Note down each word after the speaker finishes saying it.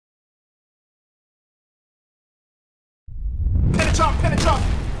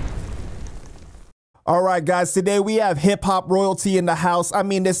All right, guys, today we have hip-hop royalty in the house. I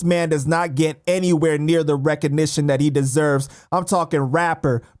mean, this man does not get anywhere near the recognition that he deserves. I'm talking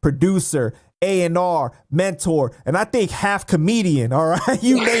rapper, producer, A&R, mentor, and I think half comedian, all right?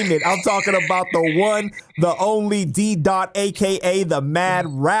 You name it. I'm talking about the one, the only D-Dot, a.k.a. the Mad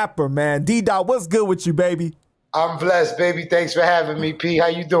Rapper, man. D-Dot, what's good with you, baby? I'm blessed, baby. Thanks for having me, P. How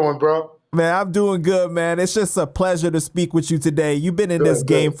you doing, bro? Man, I'm doing good, man. It's just a pleasure to speak with you today. You've been in this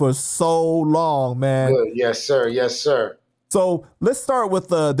game for so long, man. Good. Yes, sir. Yes, sir. So let's start with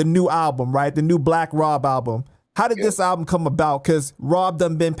the new album, right? The new Black Rob album. How did this album come about? Because Rob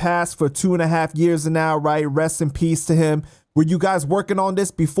done been passed for 2.5 years now, right? Rest in peace to him. Were you guys working on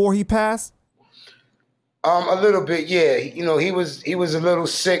this before he passed? A little bit, yeah. You know, he was a little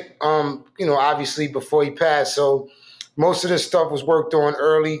sick, you know, obviously before he passed. So most of this stuff was worked on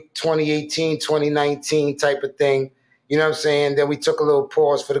early 2018, 2019 type of thing. You know what I'm saying? Then we took a little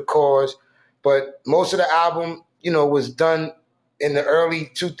pause for the cause. But most of the album, you know, was done in the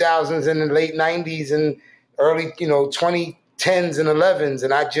early 2000s and the late 90s and early, you know, 2010s and 11s.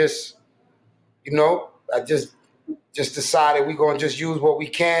 And I just, you know, just decided we're going to just use what we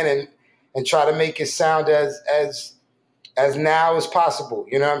can and try to make it sound as now as possible.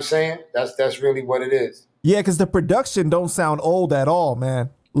 You know what I'm saying? That's really what it is. Yeah, because the production don't sound old at all,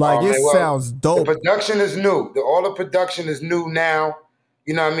 man. Like, it sounds dope. The production is new. All the production is new now.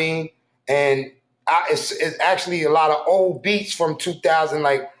 You know what I mean? And it's actually a lot of old beats from 2000,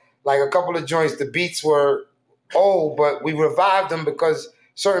 like a couple of joints. The beats were old, but we revived them because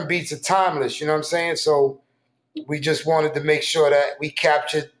certain beats are timeless. You know what I'm saying? So we just wanted to make sure that we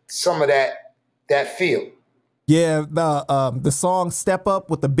captured some of that feel. Yeah, the song "Step Up"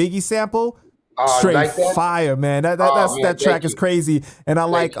 with the Biggie sample. Straight like fire, man. That track is crazy, and I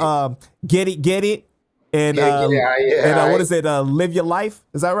like "Get It," and what is it? "Live Your Life."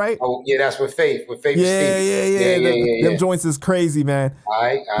 Is that right? Oh yeah, that's with Faith. Yeah. Them joints is crazy, man. All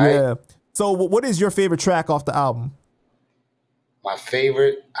right. Yeah. So, what is your favorite track off the album? My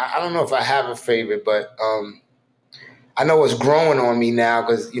favorite? I don't know if I have a favorite, but I know it's growing on me now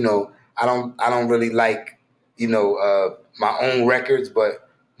because you know I don't really like my own records, but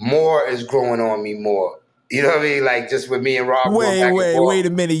more is growing on me more. You know what I mean? Like just with me and Rob. Wait a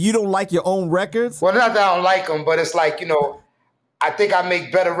minute. You don't like your own records? Well, not that I don't like them, but it's like, you know, I think I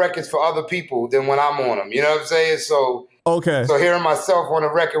make better records for other people than when I'm on them. You know what I'm saying? So okay. So hearing myself on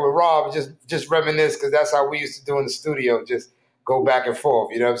a record with Rob, just reminisce because that's how we used to do in the studio. Just go back and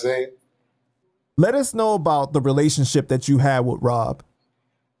forth. You know what I'm saying? Let us know about the relationship that you had with Rob.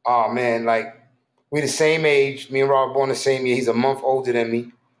 Oh man, like we the same age. Me and Rob born the same year. He's a month older than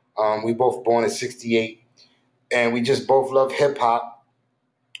me. We both born in '68, and we just both love hip hop.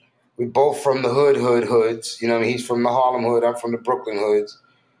 We both from the hoods. You know what I mean? He's from the Harlem hood. I'm from the Brooklyn hoods.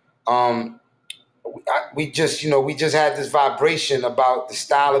 We just had this vibration about the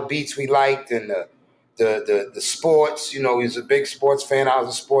style of beats we liked and the sports. You know, he was a big sports fan. I was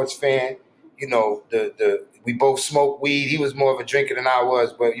a sports fan. You know, we both smoked weed. He was more of a drinker than I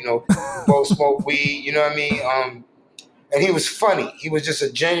was, but you know, we both smoked weed. You know what I mean? And he was funny. He was just a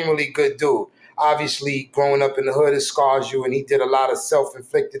genuinely good dude. Obviously, growing up in the hood, it scars you, and he did a lot of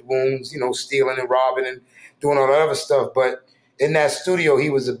self-inflicted wounds, you know, stealing and robbing and doing all that other stuff. But in that studio, he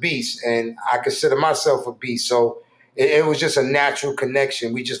was a beast, and I consider myself a beast. So it was just a natural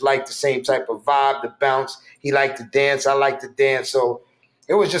connection. We just liked the same type of vibe, the bounce. He liked to dance. I liked to dance. So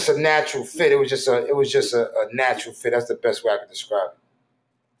it was just a natural fit. It was just a natural fit. That's the best way I could describe it.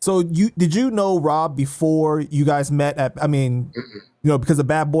 So did you know Rob before you guys met at, I mean, you know, because of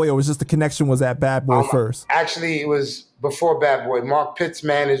Bad Boy, or was just the connection was at Bad Boy first? Actually, it was before Bad Boy. Mark Pitts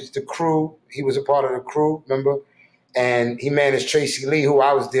managed the crew. He was a part of the crew, remember? And he managed Tracy Lee, who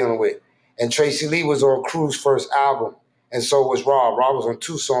I was dealing with. And Tracy Lee was on Crew's first album. And so was Rob. Rob was on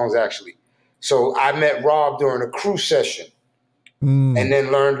 2 songs, actually. So I met Rob during a Crew session. And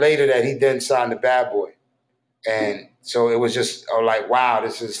then learned later that he then signed to Bad Boy. And so it was just like, wow,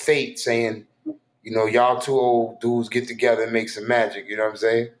 this is fate saying, you know, y'all 2 old dudes get together and make some magic. You know what I'm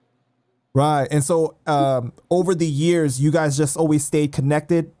saying? Right. And so over the years, you guys just always stayed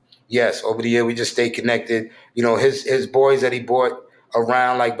connected? Yes. Over the year, we just stayed connected. You know, his boys that he brought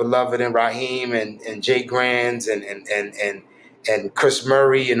around, like Beloved and Raheem and Jay Grands and Chris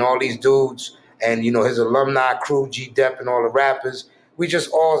Murray and all these dudes. And, you know, his alumni crew, G Depp and all the rappers. We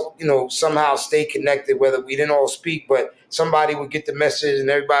just all, you know, somehow stay connected, whether we didn't all speak, but somebody would get the message and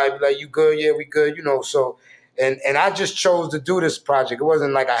everybody would be like, you good? Yeah, we good, you know. So, and I just chose to do this project. It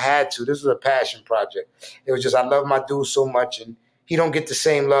wasn't like I had to. This was a passion project. It was just I love my dude so much, and he don't get the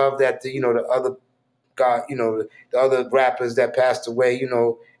same love that the other got, the other rappers that passed away,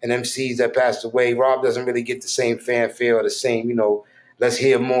 and MCs that passed away. Rob doesn't really get the same fanfare or the same, let's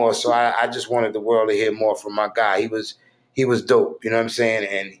hear more. So I just wanted the world to hear more from my guy. He was dope, you know what I'm saying?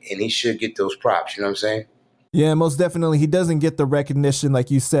 And he should get those props, you know what I'm saying? Yeah, most definitely. He doesn't get the recognition,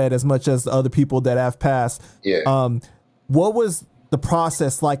 like you said, as much as the other people that have passed. Yeah. What was the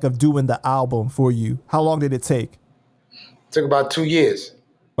process like of doing the album for you? How long did it take? It took about 2 years.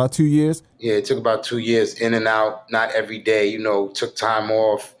 About 2 years? Yeah, it took about 2 years, in and out, not every day, took time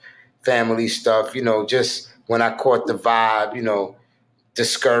off, family stuff, just when I caught the vibe,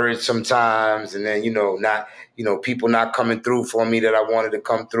 discouraged sometimes, and then, not, people not coming through for me that I wanted to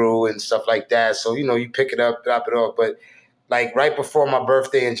come through and stuff like that. So, you pick it up, drop it off. But like right before my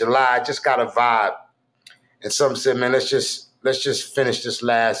birthday in July, I just got a vibe. And some said, man, let's just finish this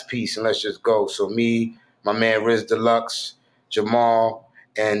last piece and let's just go. So me, my man Riz Deluxe, Jamal,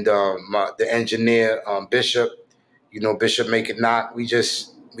 and the engineer Bishop, Bishop Make It Knock. We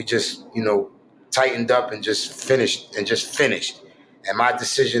just tightened up and just finished. And my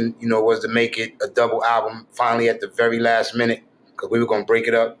decision, was to make it a double album finally at the very last minute because we were gonna break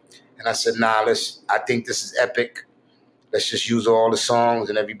it up. And I said, nah, I think this is epic. Let's just use all the songs,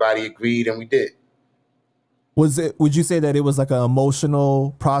 and everybody agreed, and we did. Would you say that it was like an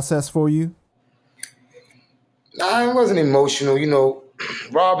emotional process for you? Nah, it wasn't emotional.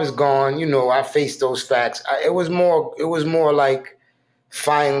 Rob is gone. I faced those facts. It was more like,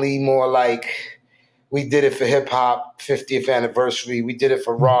 finally, more like we did it for hip hop 50th anniversary. We did it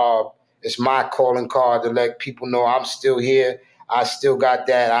for Rob. It's my calling card to let people know I'm still here. I still got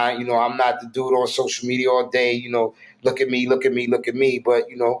that. I'm not the dude on social media all day. Look at me, look at me, look at me. But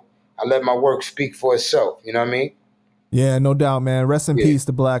I let my work speak for itself. You know what I mean? Yeah, no doubt, man. Rest in peace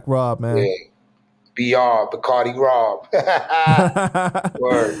to Black Rob, man. Yeah. BR, Bacardi Rob.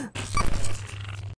 Word.